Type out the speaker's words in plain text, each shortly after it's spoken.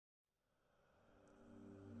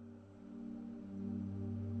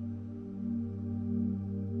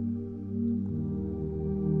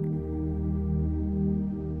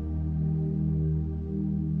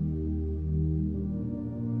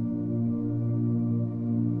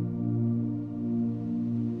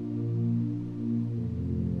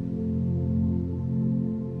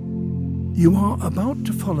You are about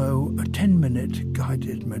to follow a 10-minute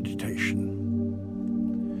guided meditation.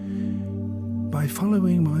 By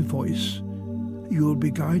following my voice, you will be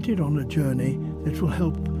guided on a journey that will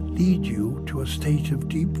help lead you to a state of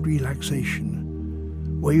deep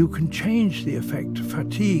relaxation, where you can change the effect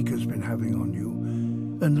fatigue has been having on you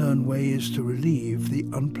and learn ways to relieve the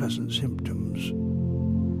unpleasant symptoms.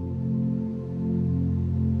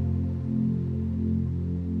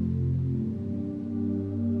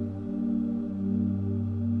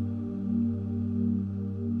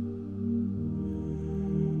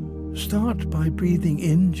 Start by breathing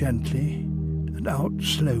in gently and out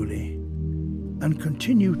slowly, and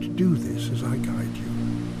continue to do this as I guide you.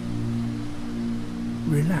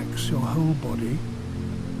 Relax your whole body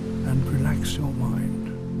and relax your mind.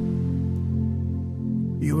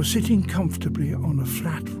 You are sitting comfortably on a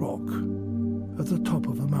flat rock at the top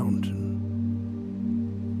of a mountain.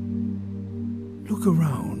 Look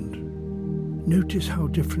around. Notice how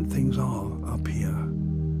different things are up here.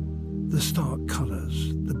 The stark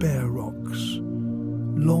colours, the bare rocks,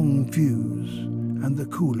 long views, and the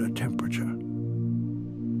cooler temperature.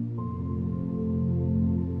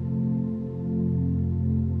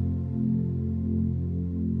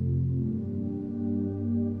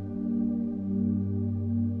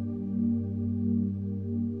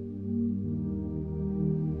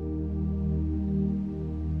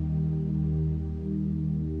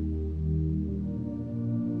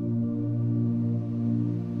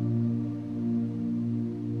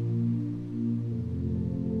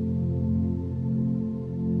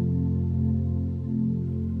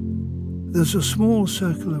 There's a small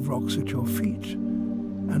circle of rocks at your feet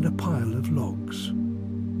and a pile of logs.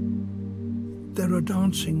 There are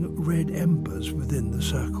dancing red embers within the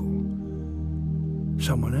circle.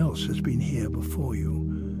 Someone else has been here before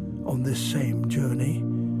you on this same journey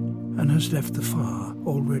and has left the fire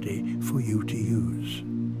all ready for you to use.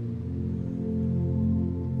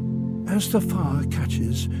 As the fire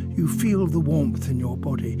catches, you feel the warmth in your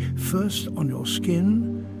body, first on your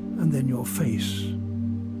skin and then your face.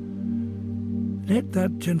 Let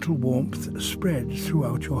that gentle warmth spread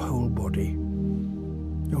throughout your whole body,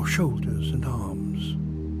 your shoulders and arms,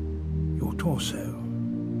 your torso,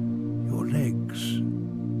 your legs,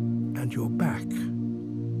 and your back,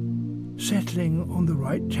 settling on the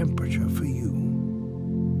right temperature for you.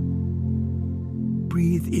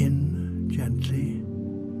 Breathe in gently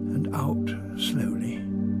and out slowly.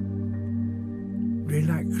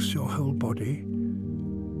 Relax your whole body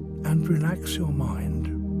and relax your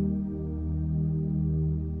mind.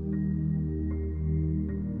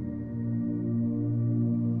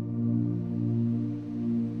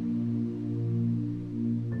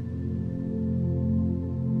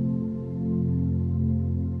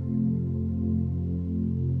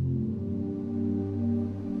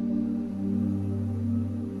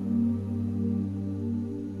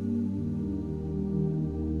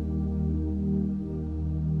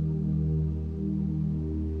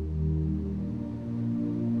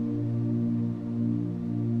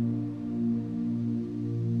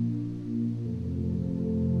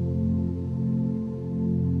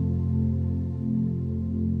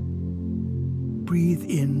 Breathe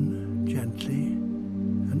in gently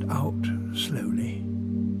and out slowly.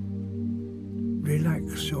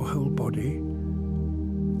 Relax your whole body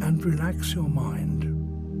and relax your mind.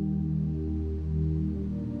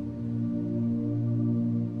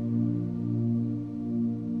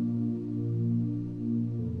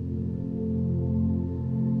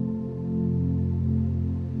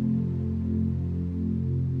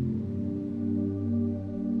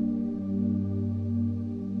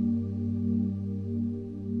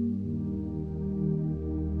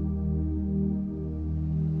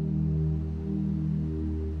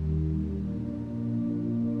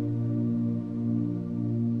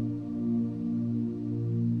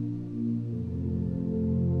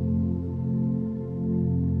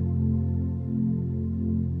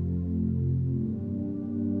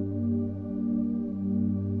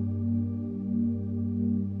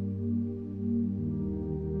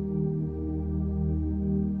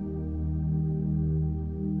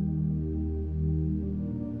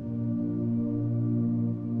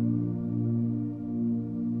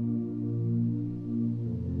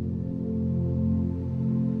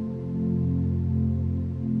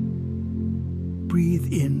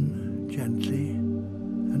 Breathe in gently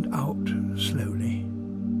and out slowly.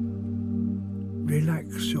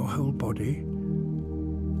 Relax your whole body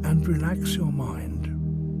and relax your mind.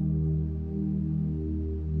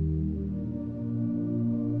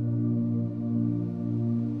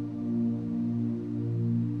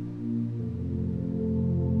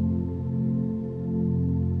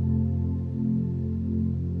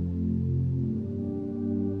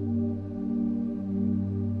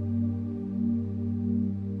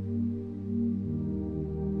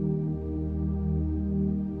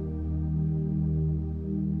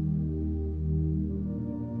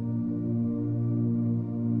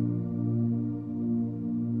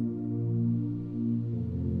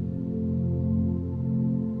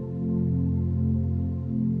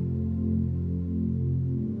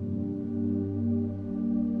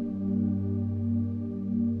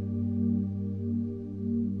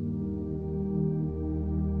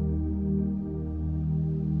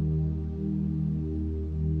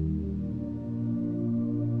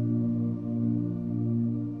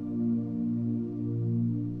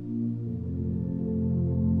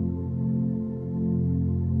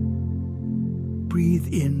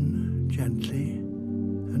 Breathe in gently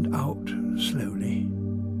and out slowly.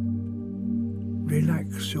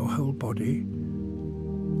 Relax your whole body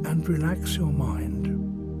and relax your mind.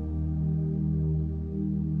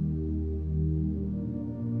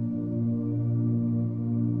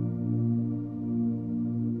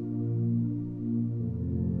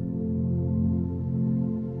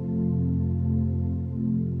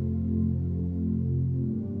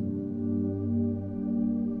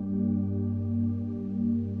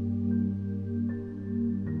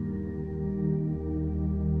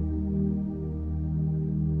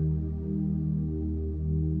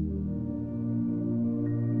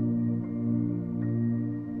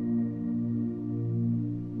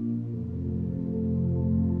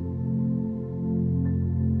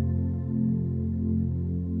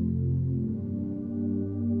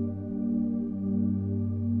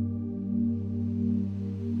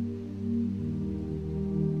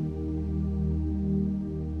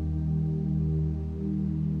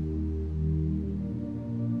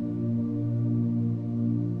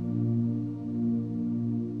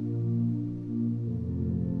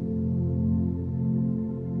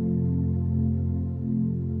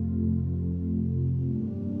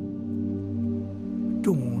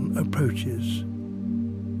 Dawn approaches.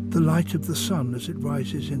 The light of the sun as it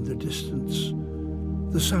rises in the distance,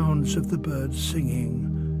 the sounds of the birds singing,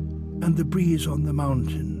 and the breeze on the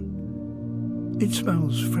mountain. It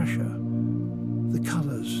smells fresher. The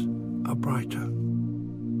colours are brighter.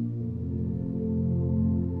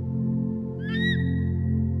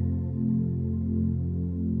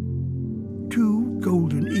 Two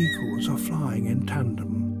golden eagles are flying in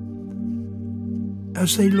tandem.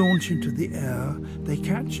 As they launch into the air, they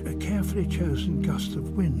catch a carefully chosen gust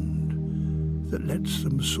of wind that lets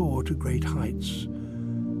them soar to great heights,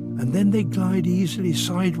 and then they glide easily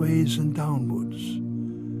sideways and downwards.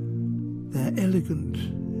 They're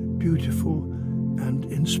elegant, beautiful, and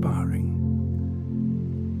inspiring.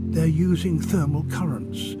 They're using thermal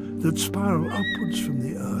currents that spiral upwards from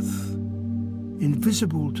the earth.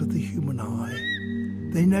 Invisible to the human eye,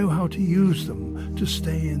 they know how to use them to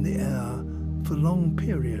stay in the air for long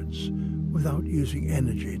periods without using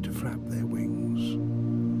energy to flap their wings.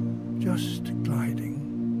 Just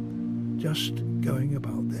gliding, just going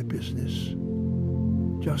about their business,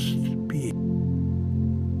 just being.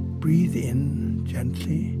 Breathe in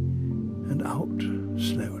gently and out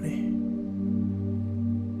slowly.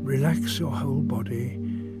 Relax your whole body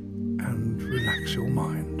and relax your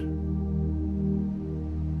mind.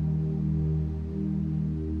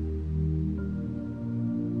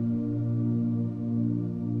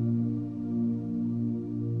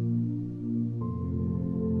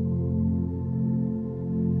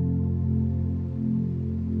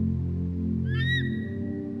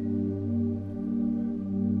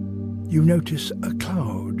 You notice a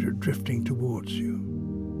cloud drifting towards you.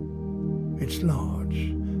 It's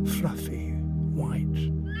large, fluffy,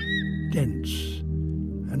 white, dense,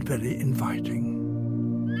 and very inviting.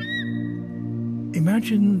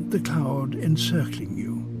 Imagine the cloud encircling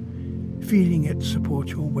you, feeling it support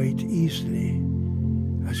your weight easily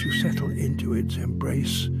as you settle into its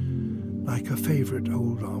embrace like a favourite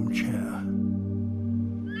old armchair.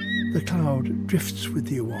 The cloud drifts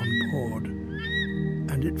with you on board,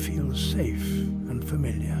 and it feels safe and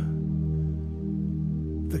familiar.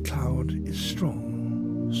 The cloud is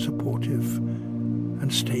strong, supportive,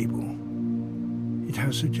 and stable. It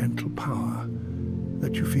has a gentle power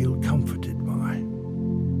that you feel comforted by.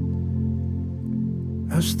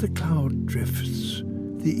 As the cloud drifts,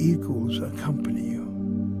 the eagles accompany you.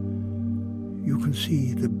 You can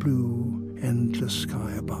see the blue, endless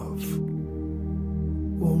sky above.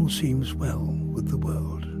 All seems well with the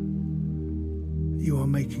world. You are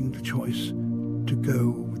making the choice to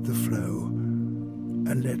go with the flow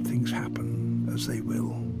and let things happen as they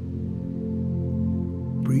will.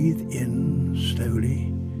 Breathe in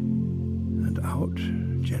slowly and out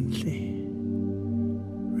gently.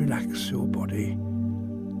 Relax your body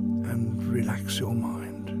and relax your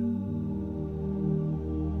mind.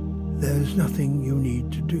 There's nothing you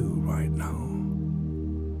need to do right now.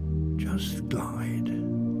 Just glide.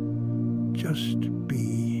 Just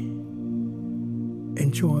be.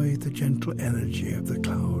 Enjoy the gentle energy of the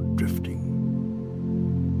cloud drifting.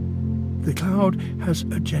 The cloud has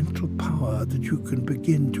a gentle power that you can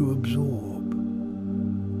begin to absorb.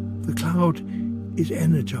 The cloud is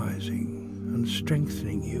energizing and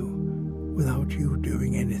strengthening you without you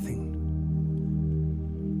doing anything.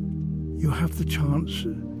 You have the chance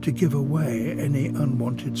to give away any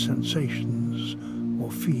unwanted sensations or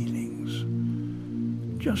feelings.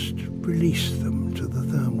 Just release them to the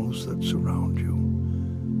thermals that surround you.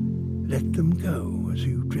 Let them go as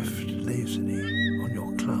you drift lazily on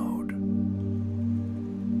your cloud.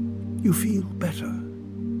 You feel better.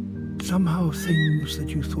 Somehow things that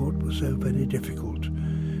you thought were so very difficult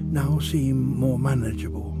now seem more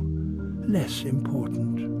manageable, less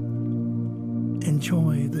important.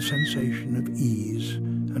 Enjoy the sensation of ease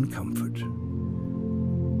and comfort.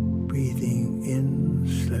 Breathing in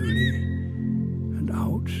slowly and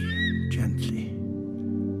out gently.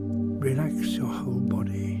 Relax your whole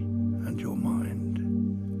body and your mind.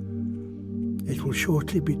 It will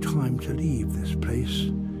shortly be time to leave this place,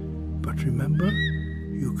 but remember,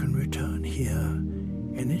 you can return here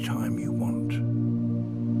anytime you want.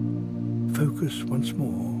 Focus once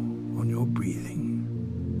more on your breathing.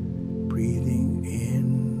 Breathing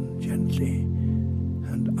in gently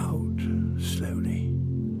and out slowly.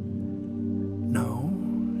 Now,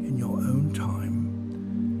 in your own time,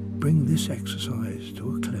 bring this exercise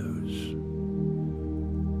to a close.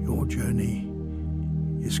 Your journey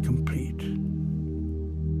is complete.